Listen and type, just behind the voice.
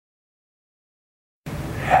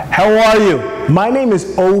How are you? My name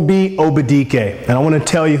is Obi Obadike, and I want to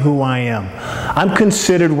tell you who I am. I'm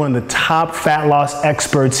considered one of the top fat loss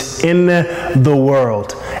experts in the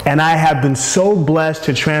world, and I have been so blessed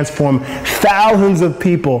to transform thousands of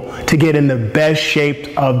people to get in the best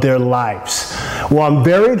shape of their lives. Well, I'm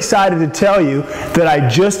very excited to tell you that I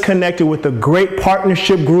just connected with a great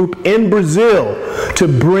partnership group in Brazil to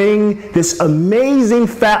bring this amazing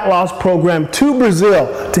fat loss program to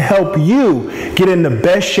Brazil to help you get in the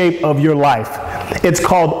best shape of your life. It's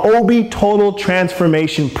called Obi Total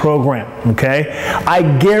Transformation Program, okay?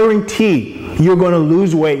 I guarantee you're going to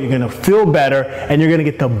lose weight, you're going to feel better, and you're going to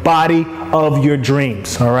get the body of your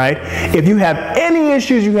dreams, all right? If you have any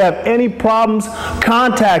issues, you have any problems,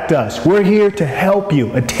 contact us. We're here to help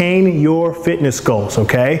you attain your fitness goals,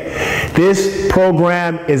 okay? This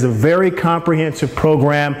program is a very comprehensive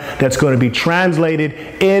program that's going to be translated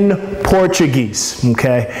in Portuguese,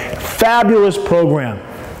 okay? Fabulous program.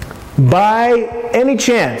 By any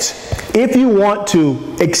chance, if you want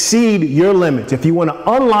to exceed your limits, if you want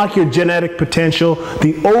to unlock your genetic potential,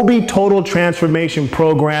 the Obi Total Transformation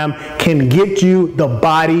Program can get you the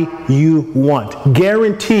body you want,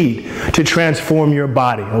 guaranteed to transform your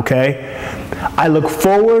body, okay? I look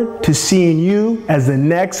forward to seeing you as the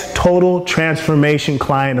next total transformation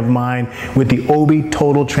client of mine with the Obi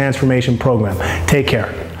Total Transformation Program. Take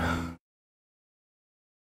care.